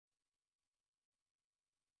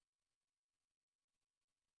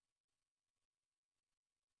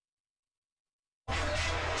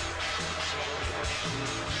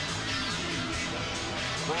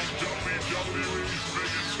From WWE's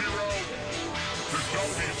biggest hero to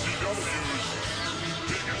WCW's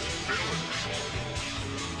biggest villain.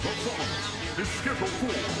 The following is scheduled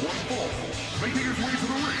for one fall, making his way to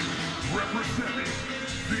the ring, representing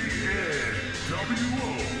the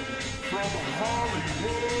NWO from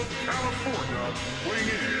Hollywood, California,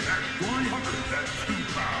 weighing in at 302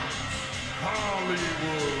 pounds,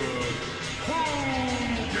 Hollywood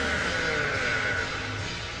Hogan.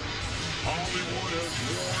 Hollywood has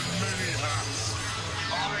worn many hats.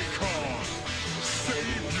 Icon,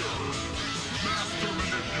 savior, master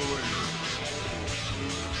manipulator.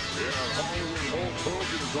 Yeah, Hollywood Hulk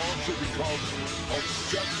Hogan has also become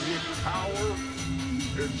obsessed with power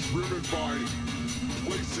and driven by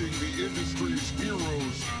placing the industry's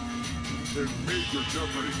heroes in major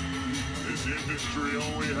jeopardy. This industry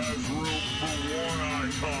only has room for one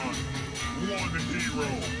icon, one hero,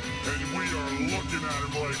 and we are looking at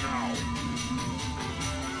him right now.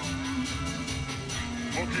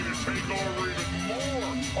 Looking to take over even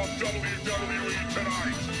more of WWE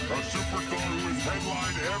tonight. A superstar who has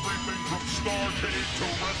headlined everything from Starrcade to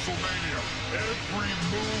WrestleMania. Every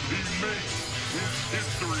move he makes is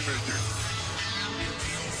history-making.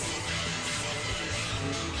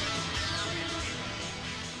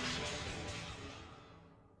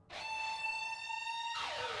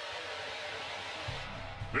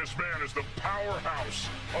 This man is the powerhouse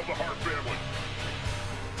of the Hart family.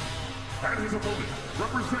 And his opponent,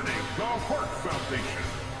 representing the Hart Foundation,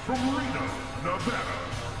 from Reno, Nevada,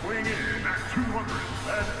 weighing in at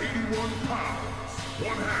 281 pounds,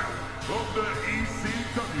 one half of the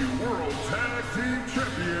ECW World Tag Team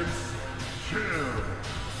Champions, Jim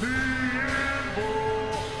the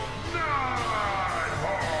Anvil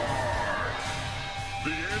Neidhart.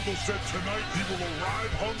 The Anvil said tonight he will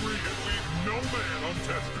arrive hungry and leave no man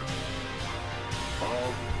untested.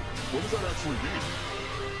 What does that actually mean?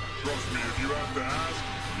 Trust me, if you have to ask,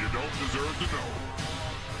 you don't deserve to know.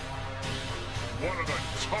 One of the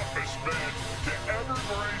toughest men to ever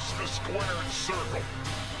grace the square and circle.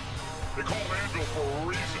 They call him Anvil for a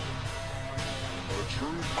reason. A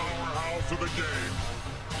true powerhouse of the game.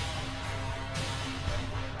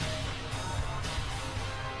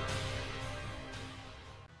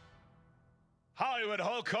 Hollywood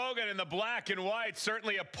Hulk Hogan in the black and white,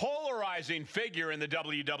 certainly a polarizing figure in the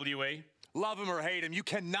WWE. Love him or hate him, you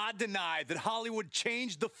cannot deny that Hollywood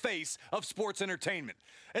changed the face of sports entertainment.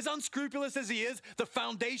 As unscrupulous as he is, the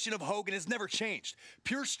foundation of Hogan has never changed.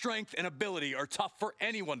 Pure strength and ability are tough for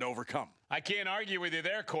anyone to overcome. I can't argue with you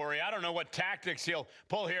there, Corey. I don't know what tactics he'll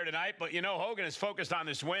pull here tonight, but you know Hogan is focused on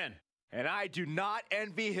this win. And I do not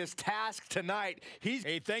envy his task tonight. He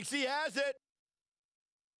thinks he has it.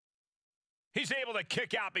 He's able to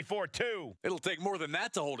kick out before two. It'll take more than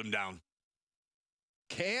that to hold him down.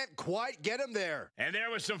 Can't quite get him there. And there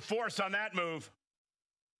was some force on that move.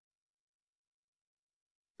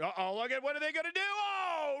 Uh-oh, look at what are they going to do?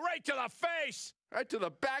 Oh, right to the face. Right to the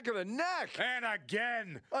back of the neck. And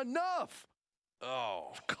again. Enough.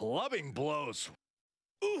 Oh. Clubbing blows.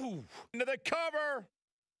 Ooh, into the cover.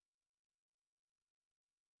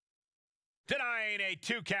 Denying a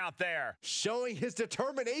 2 count there. Showing his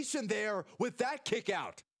determination there with that kick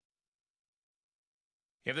out.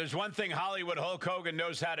 If there's one thing Hollywood Hulk Hogan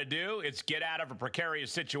knows how to do, it's get out of a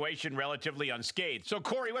precarious situation relatively unscathed. So,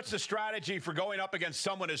 Corey, what's the strategy for going up against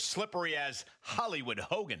someone as slippery as Hollywood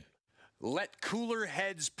Hogan? Let cooler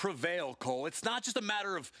heads prevail, Cole. It's not just a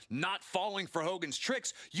matter of not falling for Hogan's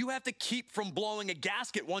tricks. You have to keep from blowing a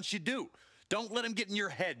gasket once you do. Don't let him get in your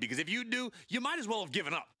head, because if you do, you might as well have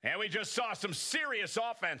given up. And we just saw some serious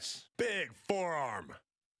offense. Big forearm.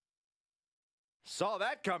 Saw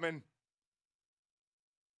that coming.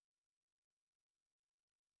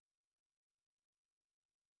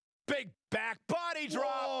 Big back body drop.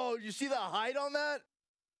 Oh, you see the height on that?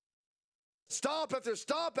 Stop after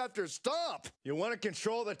stop after stop. You want to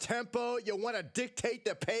control the tempo. You want to dictate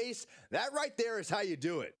the pace. That right there is how you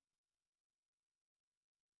do it.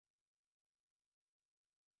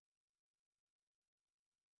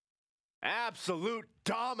 Absolute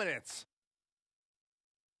dominance.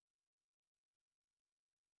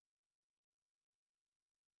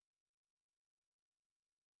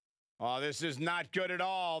 Oh, this is not good at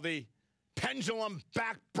all. The pendulum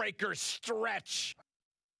backbreaker stretch.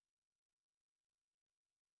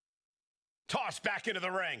 Toss back into the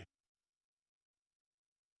ring.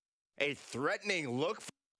 A threatening look.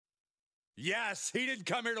 Yes, he didn't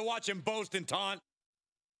come here to watch him boast and taunt.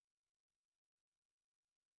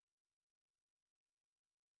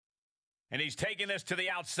 And he's taking this to the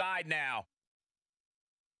outside now.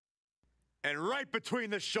 And right between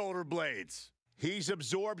the shoulder blades. He's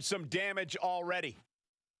absorbed some damage already.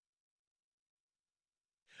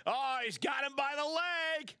 Oh, he's got him by the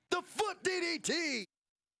leg. The foot DDT.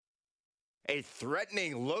 A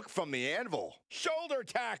threatening look from the Anvil. Shoulder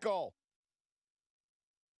tackle.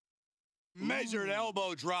 Measured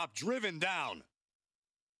elbow drop driven down.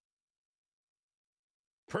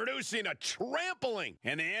 Producing a trampling.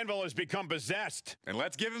 And the Anvil has become possessed. And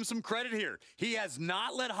let's give him some credit here. He has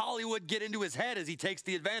not let Hollywood get into his head as he takes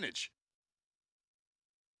the advantage.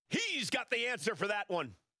 He's got the answer for that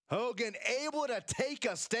one. Hogan able to take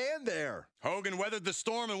a stand there. Hogan weathered the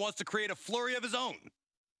storm and wants to create a flurry of his own.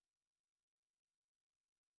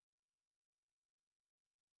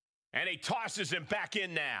 And he tosses him back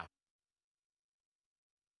in now.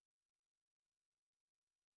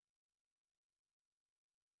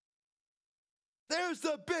 There's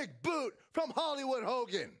the big boot from Hollywood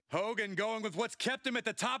Hogan. Hogan going with what's kept him at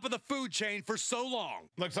the top of the food chain for so long.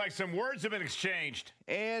 Looks like some words have been exchanged.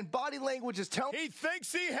 And body language is telling. He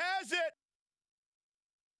thinks he has it.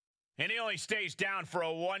 And he only stays down for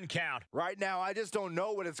a 1 count. Right now, I just don't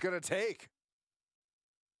know what it's going to take.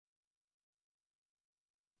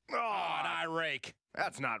 Oh, an eye rake.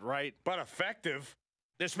 That's not right. But effective.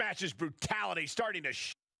 This match's brutality starting to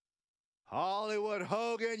Hollywood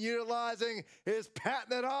Hogan utilizing his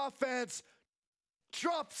patented offense.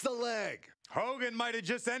 Drops the leg. Hogan might have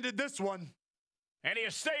just ended this one. And he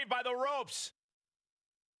is saved by the ropes.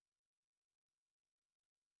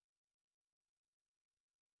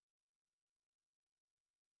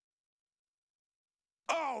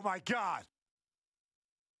 Oh, my God.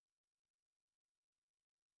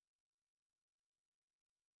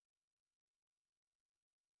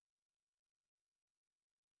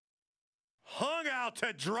 Hung out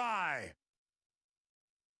to dry.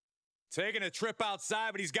 Taking a trip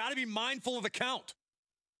outside, but he's got to be mindful of the count.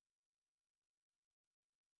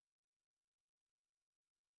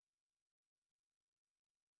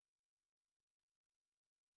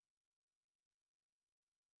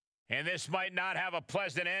 And this might not have a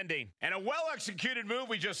pleasant ending. And a well-executed move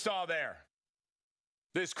we just saw there.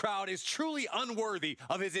 This crowd is truly unworthy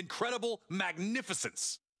of his incredible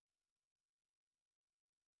magnificence.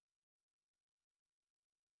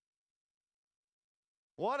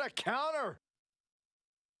 What a counter.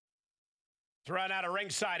 Thrown out of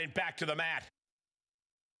ringside and back to the mat.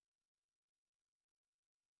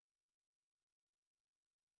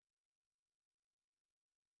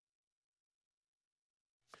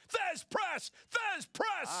 Thesz press! Thesz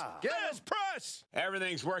press! Thesz press!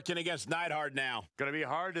 Everything's working against Neidhart now. Gonna be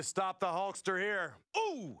hard to stop the Hulkster here.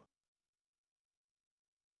 Ooh!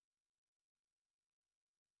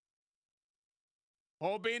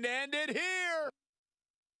 Hoping to end it here.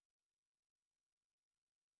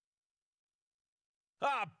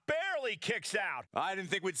 Ah, barely kicks out. I didn't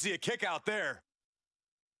think we'd see a kick out there.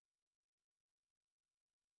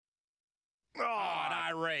 Oh, an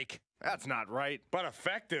eye rake. That's not right. But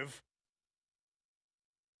effective.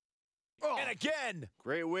 Oh, And again.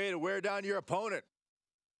 great way to wear down your opponent.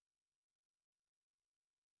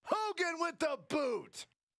 Hogan with the boot.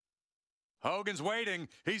 Hogan's waiting.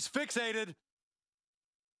 He's fixated.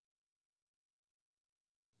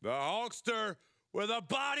 The Hulkster with a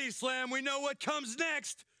body slam. We know what comes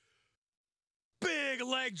next. Big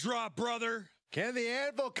leg drop, brother. Can the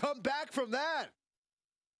Anvil come back from that?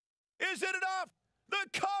 Is it enough? The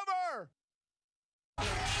cover!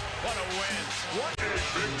 What a win. What a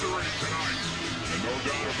victory tonight. And no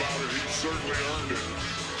doubt about it, he certainly earned it.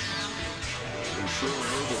 He certainly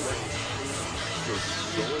earned the right to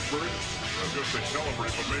celebrate. I was going to say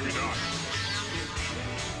celebrate, but maybe not.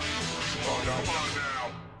 Oh, now, come on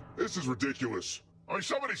now. This is ridiculous. I mean,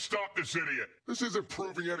 somebody stop this idiot. This isn't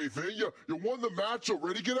proving anything. You won the match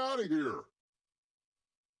already. Get out of here.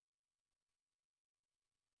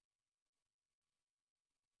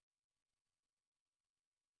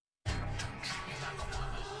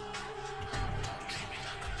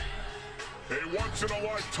 A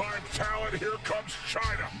once-in-a-lifetime talent. Here comes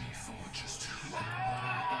China.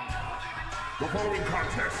 The following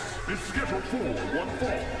contest is scheduled for one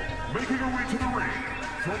fall. Making her way to the ring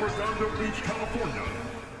from Redondo Beach, California,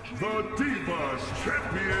 the Divas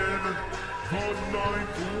Champion, the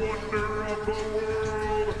ninth wonder of the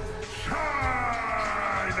world,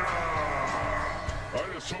 China!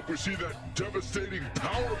 I just hope we see that devastating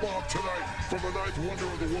powerbomb tonight from the ninth wonder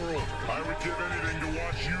of the world. I would give anything to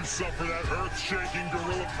watch you suffer that earth-shaking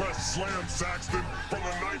gorilla press slam, Saxton, from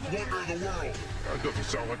the ninth wonder of the world. That doesn't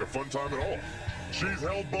sound like a fun time at all. She's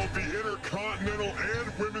held both the Intercontinental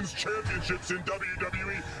and Women's Championships in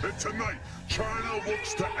WWE, and tonight, China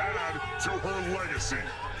looks to add to her legacy.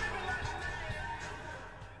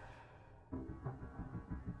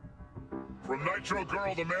 From Nitro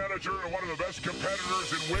Girl, the manager, and one of the best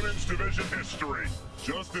competitors in women's division history.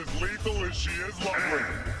 Just as lethal as she is lovely.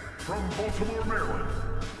 And from Baltimore, Maryland,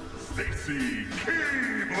 Stacy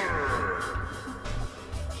Keebler.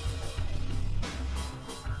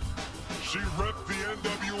 She repped the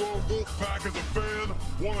NWO Wolfpack as a fan,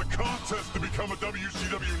 won a contest to become a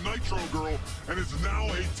WCW Nitro Girl, and is now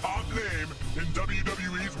a top name in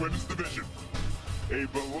WWE's women's division. A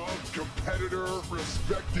beloved competitor,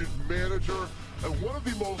 respected manager, and one of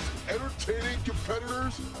the most entertaining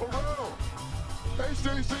competitors around. Hey,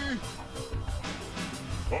 Stacy.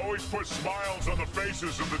 Always put smiles on the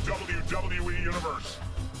faces of the WWE Universe.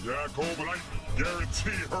 Yeah, Cole, but I guarantee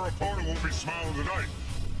her opponent won't be smiling tonight.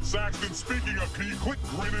 Saxton, speaking of, can you quit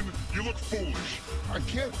grinning? You look foolish. I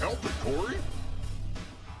can't help it, Corey.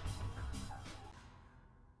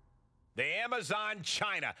 The Amazon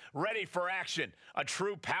China, ready for action. A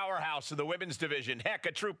true powerhouse of the women's division. Heck,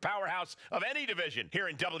 a true powerhouse of any division here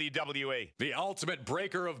in WWE. The ultimate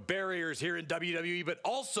breaker of barriers here in WWE, but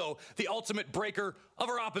also the ultimate breaker of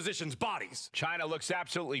our opposition's bodies. China looks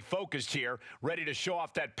absolutely focused here, ready to show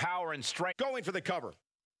off that power and strength. Going for the cover.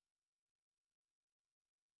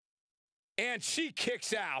 And she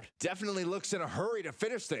kicks out. Definitely looks in a hurry to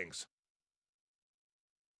finish things.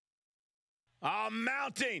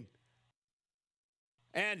 Mounting.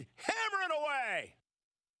 And hammering away.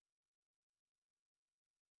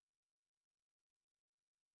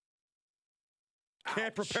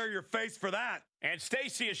 Can't prepare your face for that. And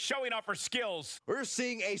Stacy is showing off her skills. We're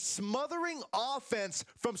seeing a smothering offense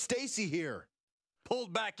from Stacy here.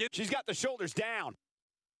 Pulled back in. She's got the shoulders down.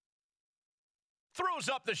 Throws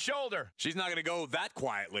up the shoulder. She's not going to go that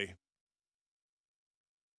quietly.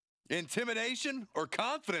 Intimidation or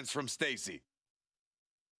confidence from Stacy?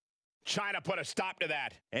 China put a stop to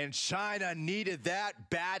that. And China needed that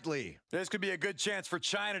badly. This could be a good chance for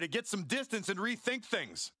China to get some distance and rethink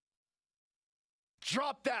things.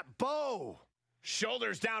 Drop that bow.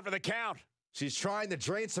 Shoulders down for the count. She's trying to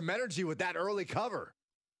drain some energy with that early cover.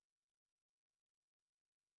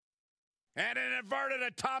 And an inverted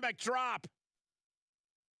atomic drop.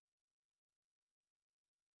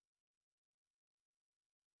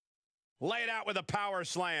 Lay it out with a power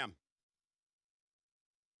slam.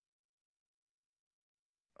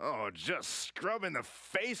 Oh, just scrubbing the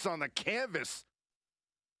face on the canvas.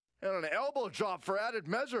 And an elbow drop for added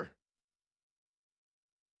measure.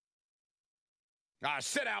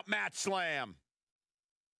 Sit-out mat slam.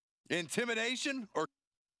 Intimidation or...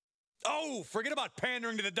 Oh, forget about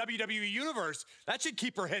pandering to the WWE Universe. That should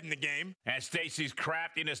keep her head in the game. And Stacy's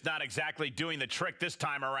craftiness not exactly doing the trick this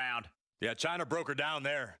time around. Yeah, China broke her down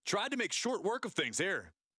there. Tried to make short work of things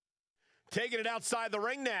here. Taking it outside the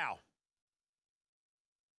ring now.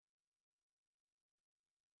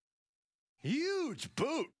 Huge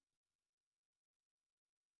boot.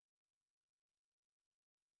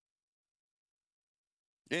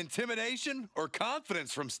 Intimidation or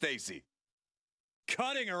confidence from Stacy?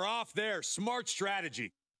 Cutting her off there. Smart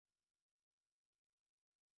strategy.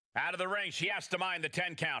 Out of the ring. She has to mind the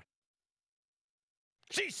 10 count.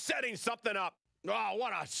 She's setting something up. Oh,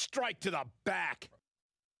 what a strike to the back.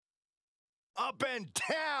 Up and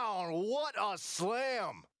down. What a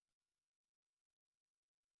slam.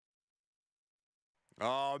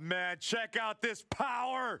 Oh, man, check out this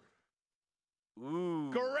power. Ooh.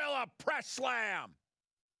 Gorilla press slam.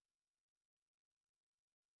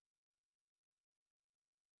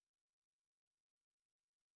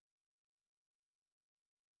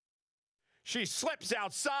 She slips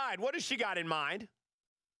outside. What has she got in mind?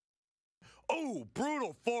 Oh,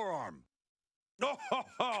 brutal forearm. Oh,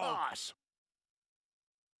 Gosh.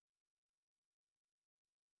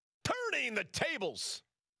 Turning the tables.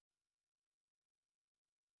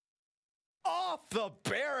 Off the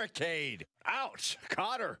barricade. Ouch.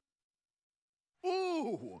 Caught her.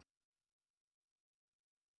 Ooh.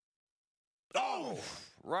 Oh,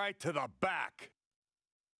 right to the back.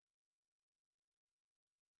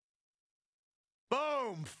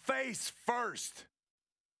 Boom, face first.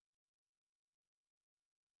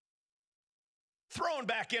 Thrown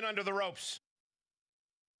back in under the ropes.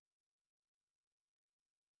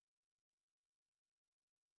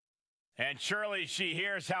 And surely she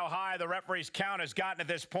hears how high the referee's count has gotten at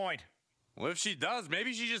this point. Well, if she does,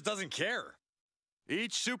 maybe she just doesn't care.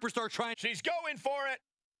 Each superstar trying... She's going for it.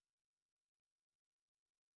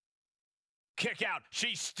 Kick out.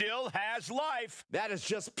 She still has life. That is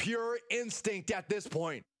just pure instinct at this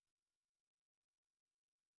point.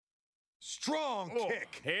 Strong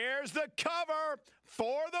kick. Here's the cover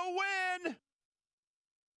for the win.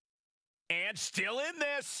 And still in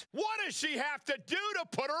this. What does she have to do to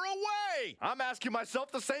put her away? I'm asking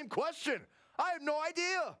myself the same question. I have no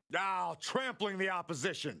idea. Oh, trampling the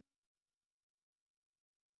opposition.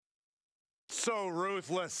 So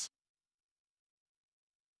ruthless.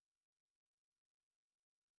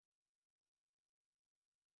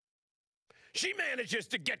 She manages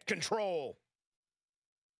to get control.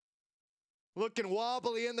 Looking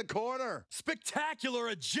wobbly in the corner. Spectacular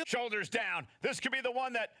agility. Shoulders down. This could be the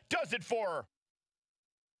one that does it for her.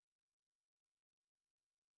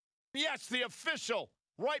 Yes, the official.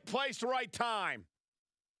 Right place, right time.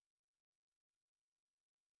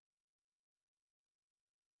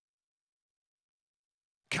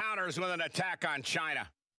 Counters with an attack on China.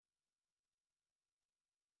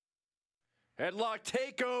 Headlock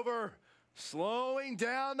takeover. Slowing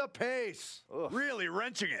down the pace. Ugh. Really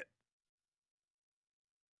wrenching it.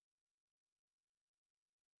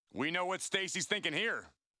 We know what Stacy's thinking here.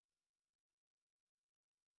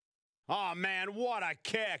 Oh, man, what a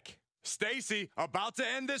kick. Stacy about to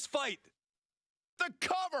end this fight. The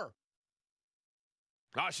cover.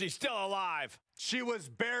 Oh, she's still alive. She was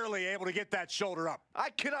barely able to get that shoulder up. I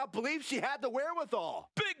cannot believe she had the wherewithal.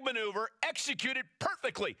 Big maneuver, executed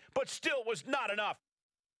perfectly, but still was not enough.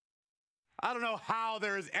 I don't know how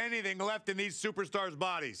there is anything left in these superstars'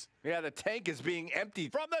 bodies. Yeah, the tank is being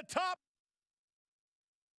emptied. From the top.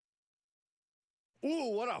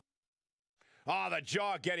 Ooh, what a... Oh, the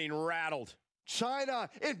jaw getting rattled. China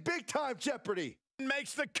in big-time jeopardy.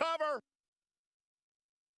 Makes the cover.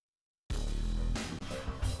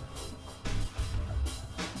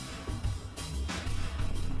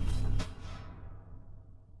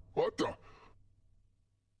 What the?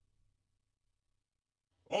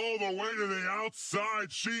 All the way to the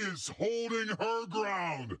outside, she is holding her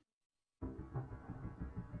ground.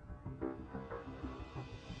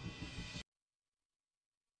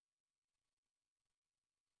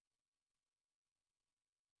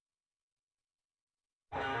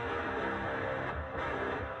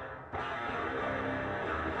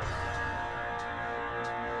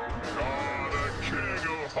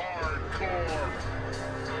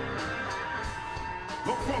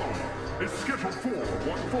 The following is scheduled for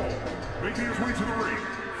one fall, making his way to the ring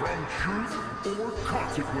from Truth or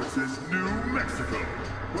Consequences, New Mexico,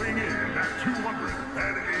 weighing in at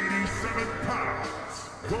 287 pounds,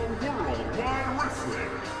 the Worldwide Wrestling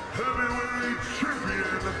Heavyweight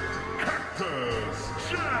Champion, Cactus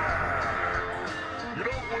Jack! You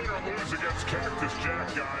don't win or lose against Cactus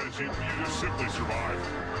Jack, guys. You just simply survive.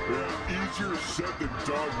 Yeah, easier said than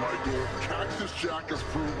done, Michael. Cactus Jack has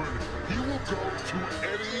proven he will go to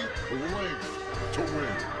any length to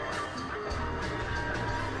win.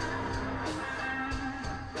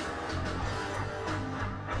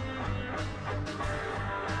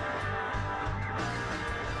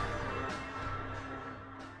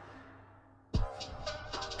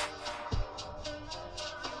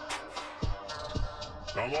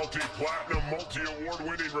 A multi-platinum,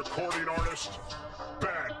 multi-award-winning recording artist,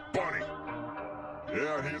 Bad Bunny.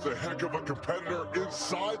 Yeah, he's a heck of a competitor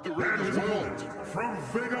inside the ring And as his well. opponent from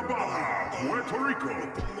Vega Baja, Puerto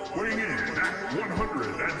Rico, weighing in at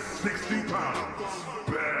 160 pounds,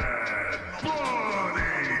 Bad Bunny!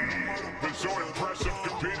 Been so impressive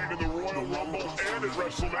competing in the Royal Rumble and at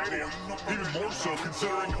WrestleMania. Even more so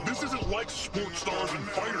considering this isn't like sports stars and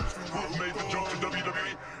fighters who have made the jump to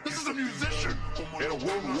WWE. This is a musician, and a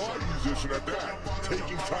worldwide musician at that,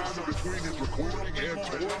 taking time in between his recording and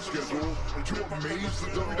touring schedule to amaze the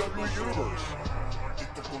WWE Universe.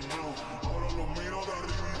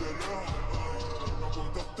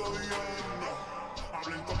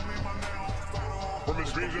 From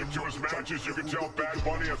his music to his matches, you can tell Bad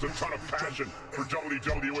Bunny has a ton of passion for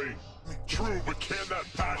WWE. True, but can that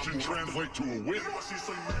passion translate to a win?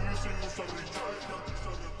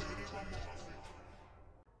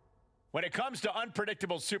 When it comes to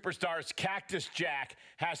unpredictable superstars, Cactus Jack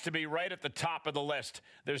has to be right at the top of the list.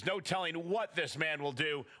 There's no telling what this man will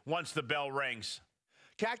do once the bell rings.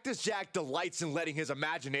 Cactus Jack delights in letting his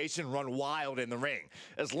imagination run wild in the ring.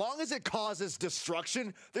 As long as it causes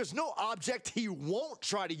destruction, there's no object he won't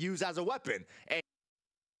try to use as a weapon. And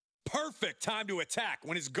Perfect time to attack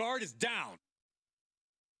when his guard is down.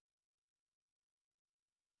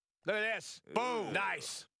 Look at this. Boom.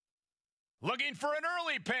 Nice. Looking for an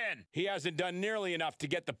early pin. He hasn't done nearly enough to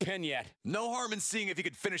get the pin yet. No harm in seeing if he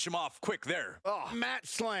could finish him off quick there. oh, Mat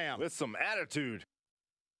slam. with some attitude.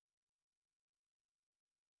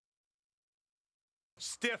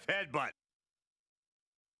 Stiff headbutt.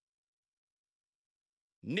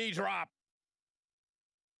 Knee drop.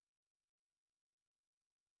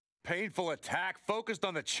 Painful attack focused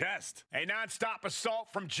on the chest. A non-stop assault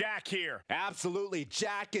from Jack here. Absolutely,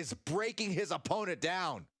 Jack is breaking his opponent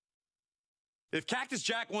down. If Cactus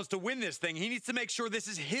Jack wants to win this thing, he needs to make sure this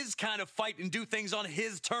is his kind of fight and do things on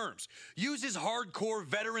his terms. Use his hardcore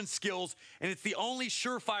veteran skills, and it's the only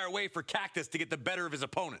surefire way for Cactus to get the better of his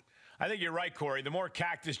opponent. I think you're right, Corey. The more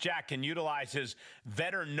Cactus Jack can utilize his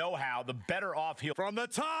veteran know-how, the better off he'll... From the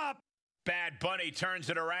top! Bad Bunny turns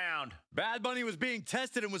it around. Bad Bunny was being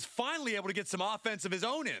tested and was finally able to get some offense of his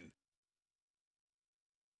own in.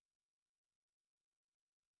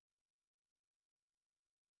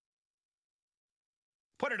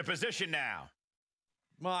 Put into position now.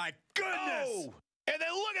 My goodness! Oh, and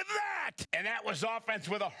then look at that! And that was offense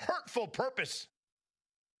with a hurtful purpose.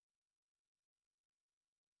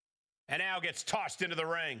 And now gets tossed into the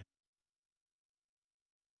ring.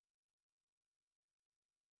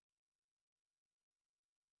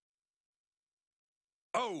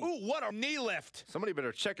 Oh! Ooh, what a knee lift. Somebody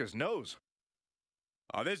better check his nose.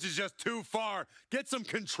 Oh, this is just too far. Get some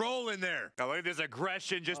control in there. Oh, look at this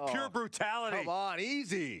aggression, just pure brutality. Come on,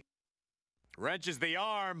 easy. Wrenches the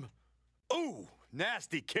arm. Ooh,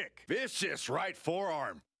 nasty kick. Vicious right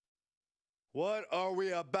forearm. What are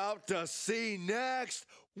we about to see next?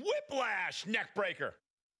 Whiplash neckbreaker.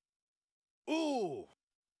 Ooh.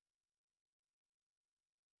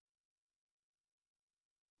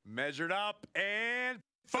 Measured up and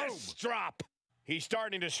boom. Fist drop. He's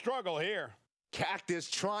starting to struggle here. Cactus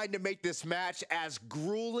trying to make this match as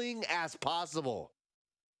grueling as possible.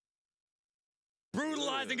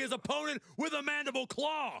 Brutalizing his opponent with a mandible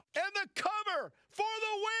claw. And the cover for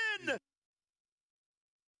the win.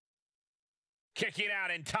 Kicking out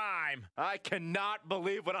in time. I cannot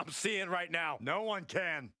believe what I'm seeing right now. No one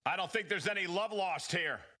can. I don't think there's any love lost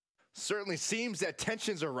here. Certainly seems that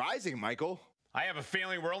tensions are rising, Michael. I have a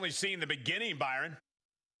feeling we're only seeing the beginning, Byron.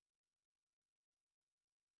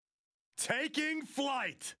 Taking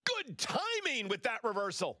flight. Good timing with that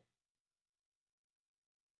reversal.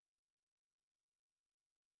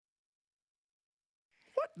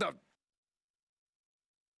 What the?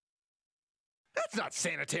 That's not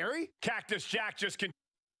sanitary. Cactus Jack just can.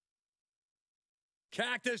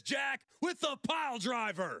 Cactus Jack with the pile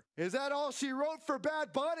driver. Is that all she wrote for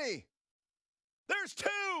Bad Bunny? There's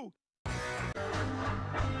two.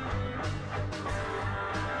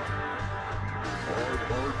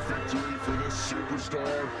 Hard victory for this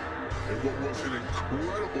superstar in what was an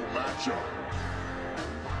incredible matchup.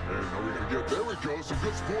 And are we going to get, there we go, some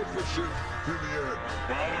good sportsmanship in the end.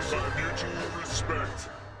 Followed by mutual respect.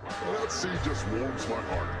 Well, that scene just warms my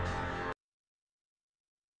heart.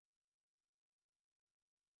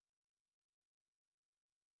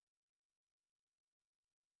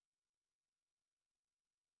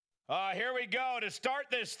 Here we go. To start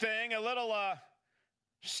this thing, a little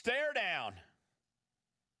stare down.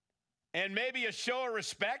 And maybe a show of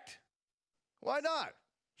respect. Why not?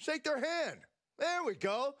 Shake their hand. There we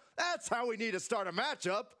go. That's how we need to start a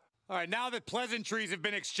matchup. All right, now that pleasantries have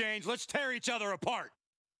been exchanged, let's tear each other apart.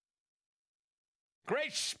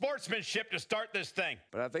 Great sportsmanship to start this thing.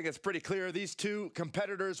 But I think it's pretty clear these two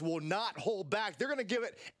competitors will not hold back. They're going to give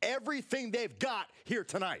it everything they've got here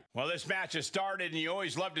tonight. Well, this match has started, and you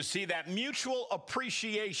always love to see that mutual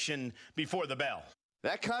appreciation before the bell.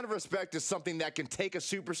 That kind of respect is something that can take a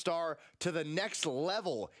superstar to the next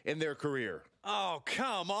level in their career. Oh,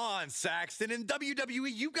 come on, Saxton. In WWE,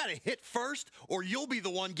 you got to hit first, or you'll be the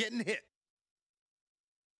one getting hit.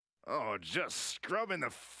 Oh, just scrubbing the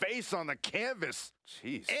face on the canvas.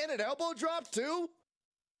 Jeez. And an elbow drop, too?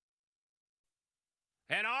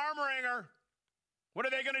 An arm wringer. What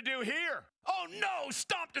are they going to do here? Oh, no,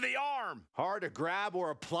 stomp to the arm. Hard to grab or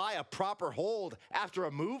apply a proper hold after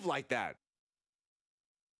a move like that.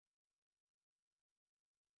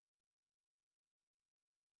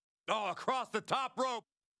 Oh, across the top rope.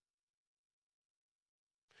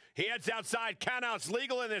 He heads outside. Countouts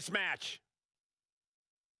legal in this match.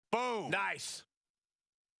 Boom. Nice.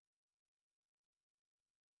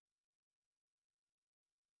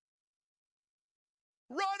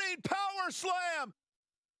 Running power slam.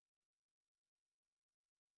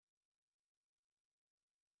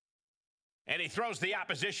 And he throws the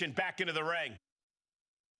opposition back into the ring.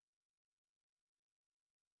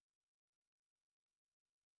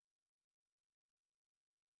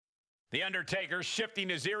 The Undertaker shifting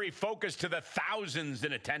his eerie focus to the thousands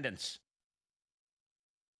in attendance.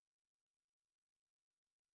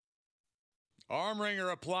 Arm wringer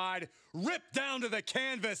applied, ripped down to the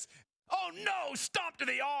canvas. Oh no, stomp to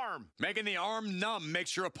the arm. Making the arm numb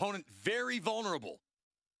makes your opponent very vulnerable.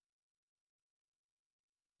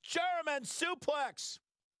 German suplex.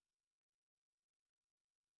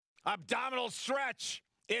 Abdominal stretch.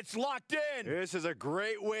 It's locked in. This is a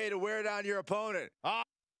great way to wear down your opponent.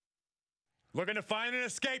 Looking to find an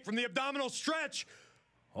escape from the abdominal stretch.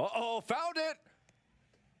 Uh-oh, found it.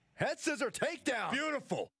 Head scissor takedown.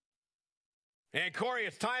 Beautiful. And Corey,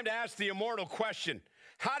 it's time to ask the immortal question.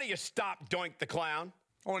 How do you stop Doink the Clown?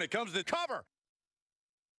 When it comes to Cover.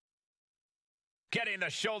 Getting the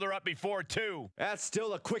shoulder up before two. That's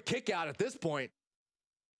still a quick kick out at this point.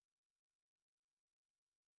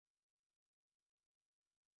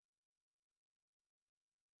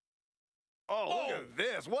 Oh, look at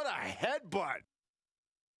this. What a headbutt.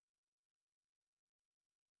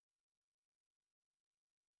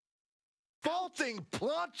 Vaulting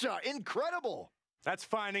plancha. Incredible. That's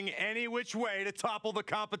finding any which way to topple the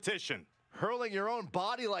competition. Hurling your own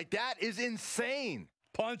body like that is insane.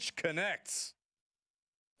 Punch connects.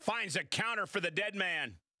 Finds a counter for the dead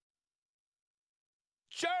man.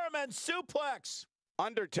 German suplex.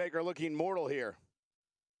 Undertaker looking mortal here.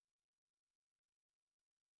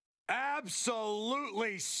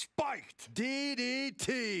 Absolutely spiked.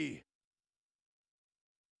 DDT.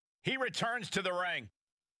 He returns to the ring.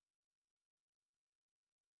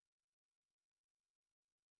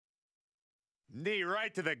 Knee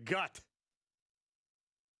right to the gut.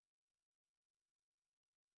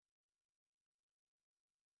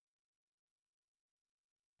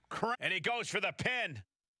 And he goes for the pin.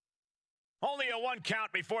 Only a 1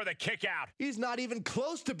 count before the kick out. He's not even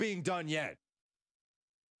close to being done yet.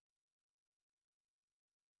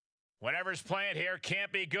 Whatever's playing here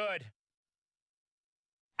can't be good.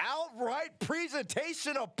 Outright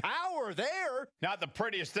presentation of power there. Not the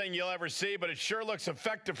prettiest thing you'll ever see, but it sure looks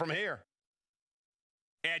effective from here.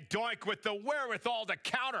 And Doink with the wherewithal to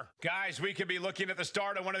counter. Guys, we could be looking at the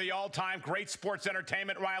start of one of the all-time great sports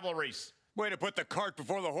entertainment rivalries. Way to put the cart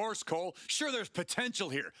before the horse, Cole. Sure, there's potential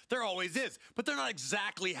here. There always is. But they're not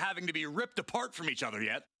exactly having to be ripped apart from each other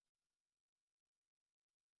yet.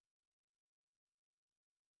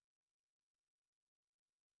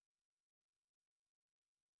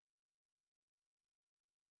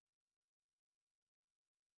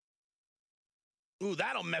 Ooh,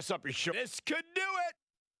 that'll mess up your show. This could do it.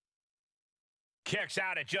 Kicks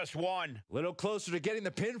out at just 1. Little closer to getting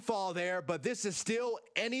the pinfall there, but this is still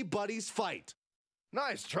anybody's fight.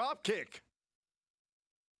 Nice drop kick.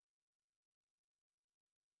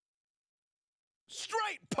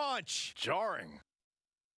 Straight punch. Jarring.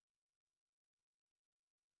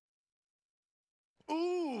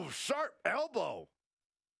 Ooh, sharp elbow.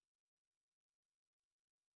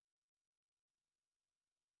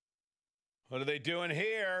 What are they doing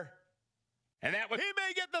here? And that was, he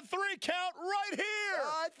may get the 3 count right here.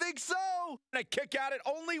 I think so. And a kick out at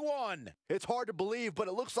only 1. It's hard to believe, but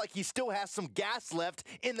it looks like he still has some gas left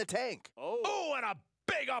in the tank. Oh, and a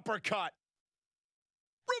big uppercut.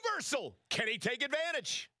 Reversal. Can he take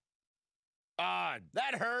advantage?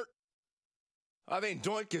 That hurt. I think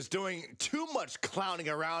Doink is doing too much clowning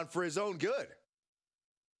around for his own good.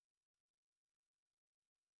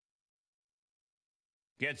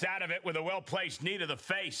 Gets out of it with a well-placed knee to the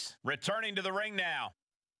face. Returning to the ring now.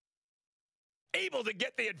 Able to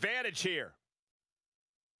get the advantage here.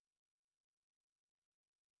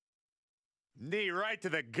 Knee right to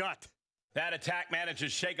the gut. That attack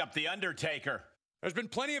manages to shake up the Undertaker. There's been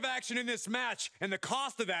plenty of action in this match, and the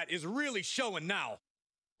cost of that is really showing now.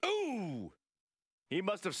 Ooh! He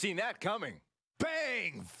must have seen that coming.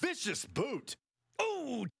 Bang! Vicious boot.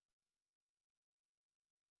 Ooh!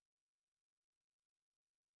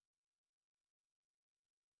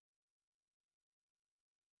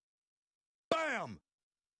 Bam!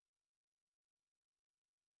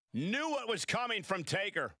 Knew what was coming from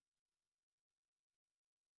Taker.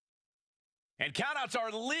 And countouts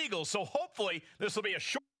are legal, so hopefully this will be a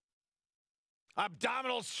short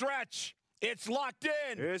abdominal stretch. It's locked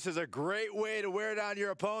in. This is a great way to wear down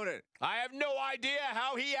your opponent. I have no idea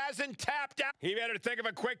how he hasn't tapped out. He better think of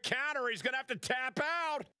a quick counter. He's going to have to tap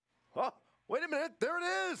out. Oh, wait a minute. There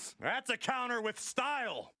it is. That's a counter with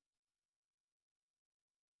style.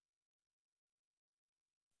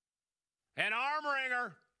 An arm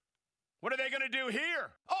wringer. What are they going to do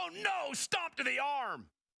here? Oh, no. Stomp to the arm.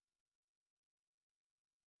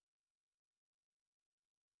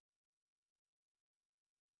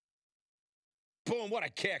 Boom, what a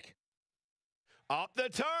kick. Up the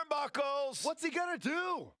turnbuckles. What's he gonna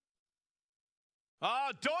do? Oh,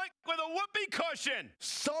 Doink with a whoopee cushion.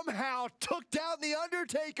 Somehow took down the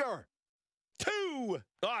Undertaker. 2.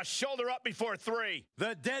 Shoulder up before 3.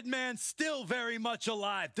 The dead man's still very much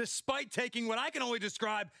alive, despite taking what I can only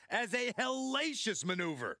describe as a hellacious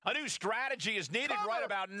maneuver. A new strategy is needed right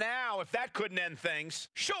about now if that couldn't end things.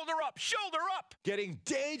 Shoulder up, shoulder up. Getting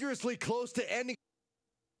dangerously close to ending.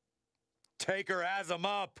 Taker has him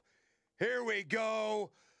up. Here we go.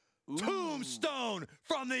 Tombstone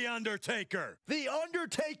from The Undertaker. The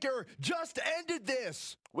Undertaker just ended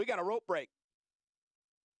this. We got a rope break.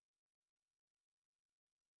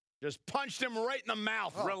 Just punched him right in the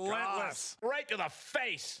mouth. Relentless. Right to the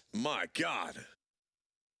face. My God.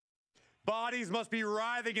 Bodies must be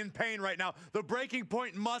writhing in pain right now. The breaking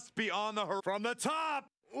point must be on the horizon. From the top.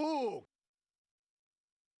 Ooh.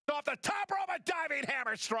 Off the top rope, a diving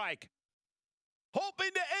hammer strike.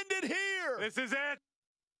 Hoping to end it here. This is it.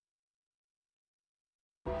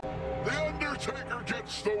 The Undertaker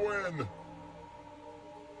gets the win.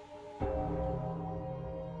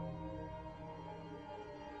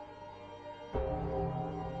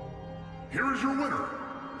 Here is your winner,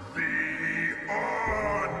 The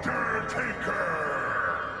Undertaker.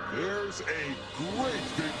 There's a great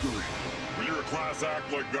victory. When you're a class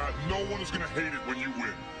act like that, no one is going to hate it when you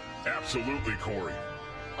win. Absolutely, Corey.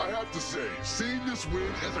 I have to say, seeing this win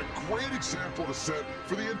is a great example to set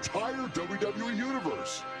for the entire WWE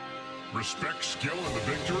Universe. Respect skill in the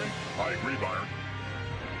victory? I agree, Byron.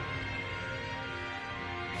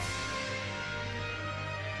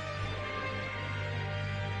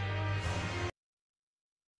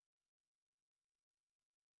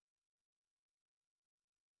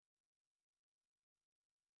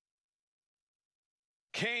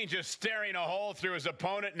 Kane just staring a hole through his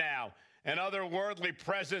opponent now. An otherworldly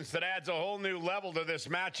presence that adds a whole new level to this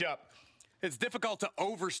matchup. It's difficult to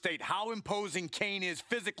overstate how imposing Kane is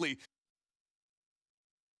physically.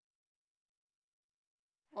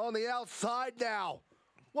 On the outside now.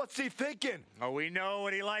 What's he thinking? Oh, we know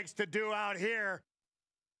what he likes to do out here.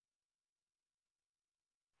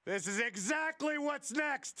 This is exactly what's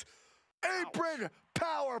next. Apron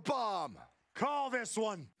power bomb. Call this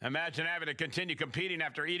one. Imagine having to continue competing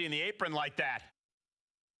after eating the apron like that.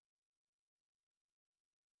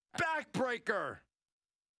 Backbreaker.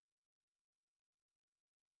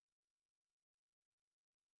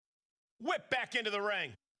 Whip back into the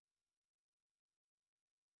ring.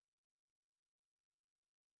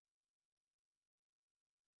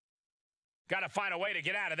 Got to find a way to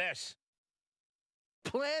get out of this.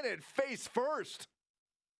 Planet face first.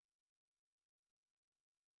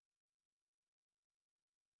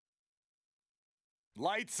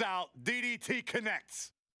 Lights out. DDT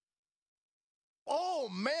connects. Oh,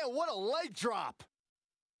 man, what a leg drop.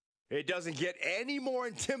 It doesn't get any more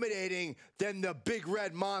intimidating than the Big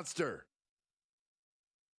Red Monster.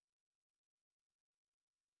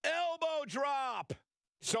 Elbow drop.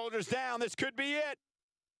 Shoulders down. This could be it.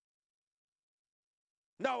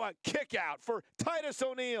 No, a kick out for Titus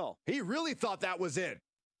O'Neil. He really thought that was it.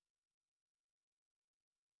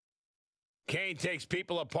 Kane takes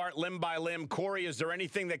people apart limb by limb. Corey, is there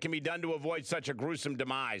anything that can be done to avoid such a gruesome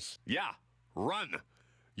demise? Yeah, run.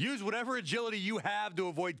 Use whatever agility you have to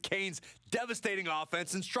avoid Kane's devastating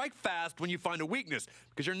offense and strike fast when you find a weakness,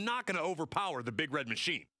 because you're not going to overpower the Big Red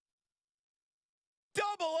Machine.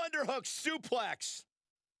 Double underhook suplex.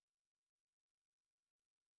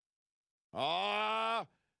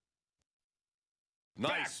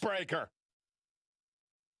 Nice. Backbreaker.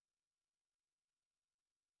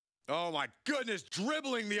 Oh, my goodness,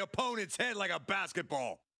 dribbling the opponent's head like a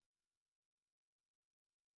basketball.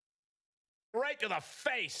 Right to the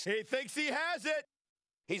face. He thinks he has it.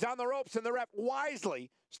 He's on the ropes, and the ref wisely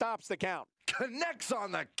stops the count. Connects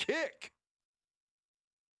on the kick.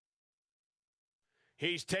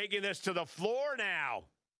 He's taking this to the floor now.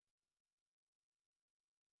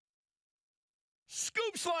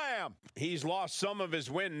 Scoop slam. He's lost some of his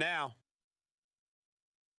win now.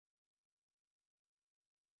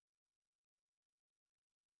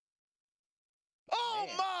 Oh,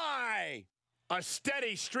 my! A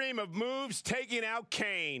steady stream of moves taking out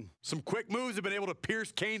Kane. Some quick moves have been able to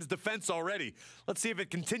pierce Kane's defense already. Let's see if it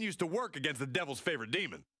continues to work against the Devil's favorite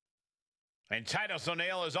demon. And Titus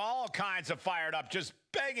O'Neil is all kinds of fired up, just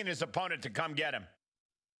begging his opponent to come get him.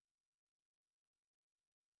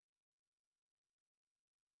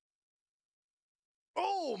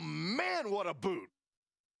 Oh, man, what a boot.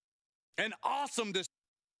 An awesome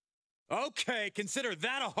Okay, consider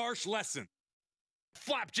that a harsh lesson.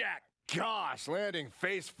 Flapjack. Gosh, landing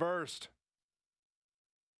face first.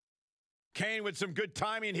 Kane with some good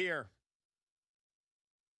timing here.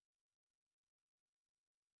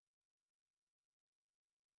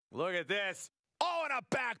 Look at this. Oh, and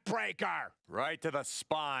a backbreaker. Right to the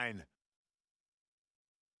spine.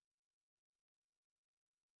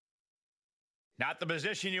 Not the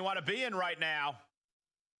position you want to be in right now.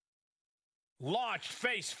 Launched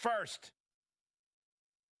face first.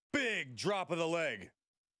 Big drop of the leg.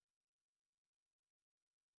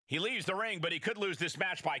 He leaves the ring, but he could lose this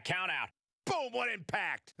match by countout. Boom, what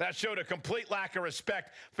impact. That showed a complete lack of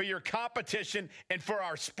respect for your competition and for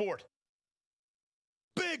our sport.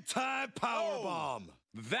 Big time power bomb.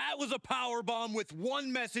 That was a power bomb with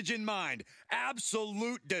one message in mind: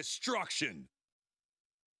 absolute destruction.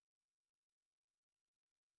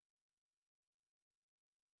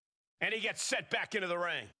 And he gets set back into the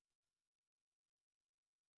ring.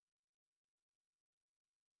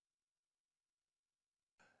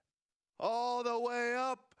 All the way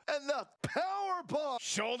up, and the power bomb.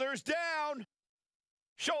 Shoulders down.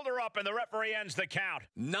 Shoulder up, and the referee ends the count.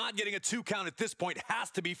 Not getting a 2 count at this point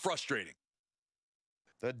has to be frustrating.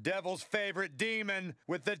 The devil's favorite demon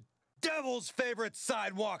with the devil's favorite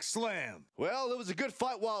sidewalk slam. Well, it was a good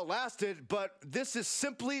fight while it lasted, but this is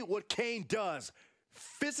simply what Kane does.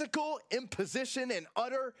 Physical imposition and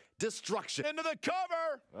utter destruction. Into the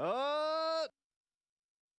cover.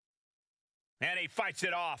 And he fights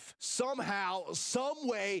it off. Somehow, some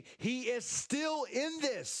way, he is still in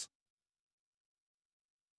this.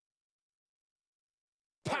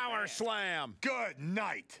 Power slam. Good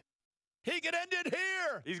night. He can end it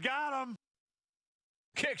here. He's got him.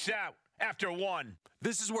 Kicks out after 1.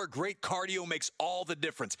 This is where great cardio makes all the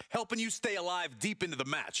difference, helping you stay alive deep into the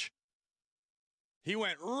match. He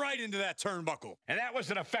went right into that turnbuckle. And that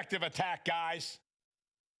was an effective attack, guys.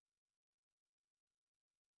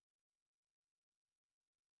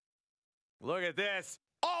 Look at this.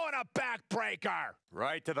 Oh, and a backbreaker.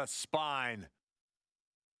 Right to the spine.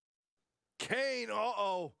 Kane,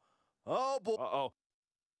 uh-oh. Oh, boy. Uh-oh.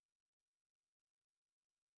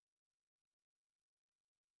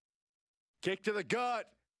 Kick to the gut.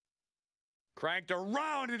 Cranked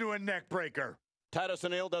around into a neck breaker. Titus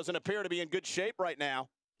O'Neil doesn't appear to be in good shape right now.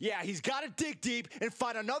 Yeah, he's got to dig deep and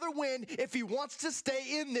find another win if he wants to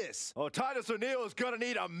stay in this. Oh, Titus O'Neil is going to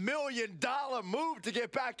need $1 million move to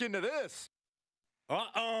get back into this.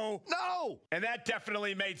 Uh-oh. No! And that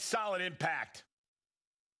definitely made solid impact.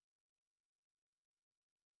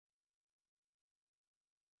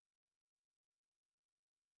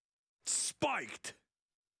 Spiked.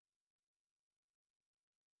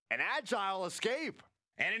 An agile escape.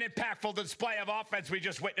 And an impactful display of offense we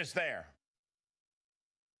just witnessed there.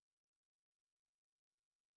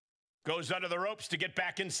 Goes under the ropes to get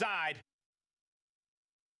back inside.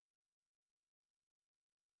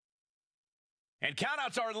 And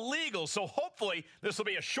countouts are legal, so hopefully this will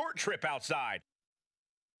be a short trip outside.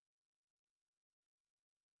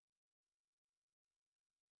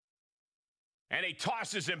 And he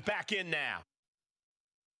tosses him back in now.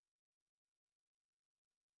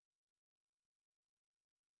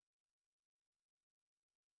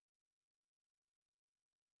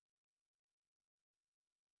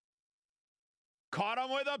 Caught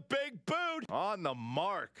him with a big boot. On the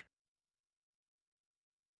mark.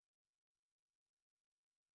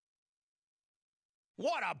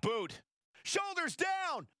 What a boot. Shoulders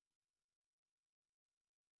down.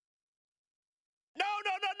 No,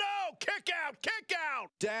 no, no, no. Kick out, kick out.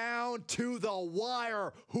 Down to the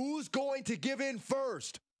wire. Who's going to give in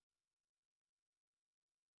first?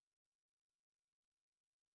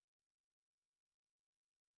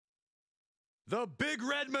 The Big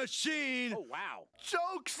Red Machine. Oh, wow.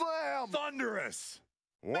 Choke slam. Thunderous.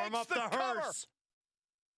 Warm Makes up the cover. hearse.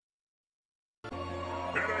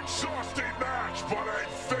 An exhausting match, but a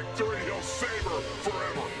victory he'll savor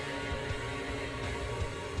forever.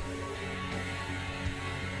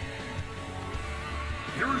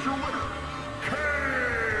 Here's your winner,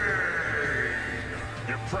 Kane!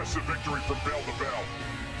 Impressive victory from bell to bell.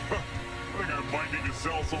 I think I might need to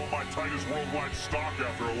sell some of my Titus Worldwide stock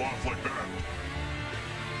after a loss like that.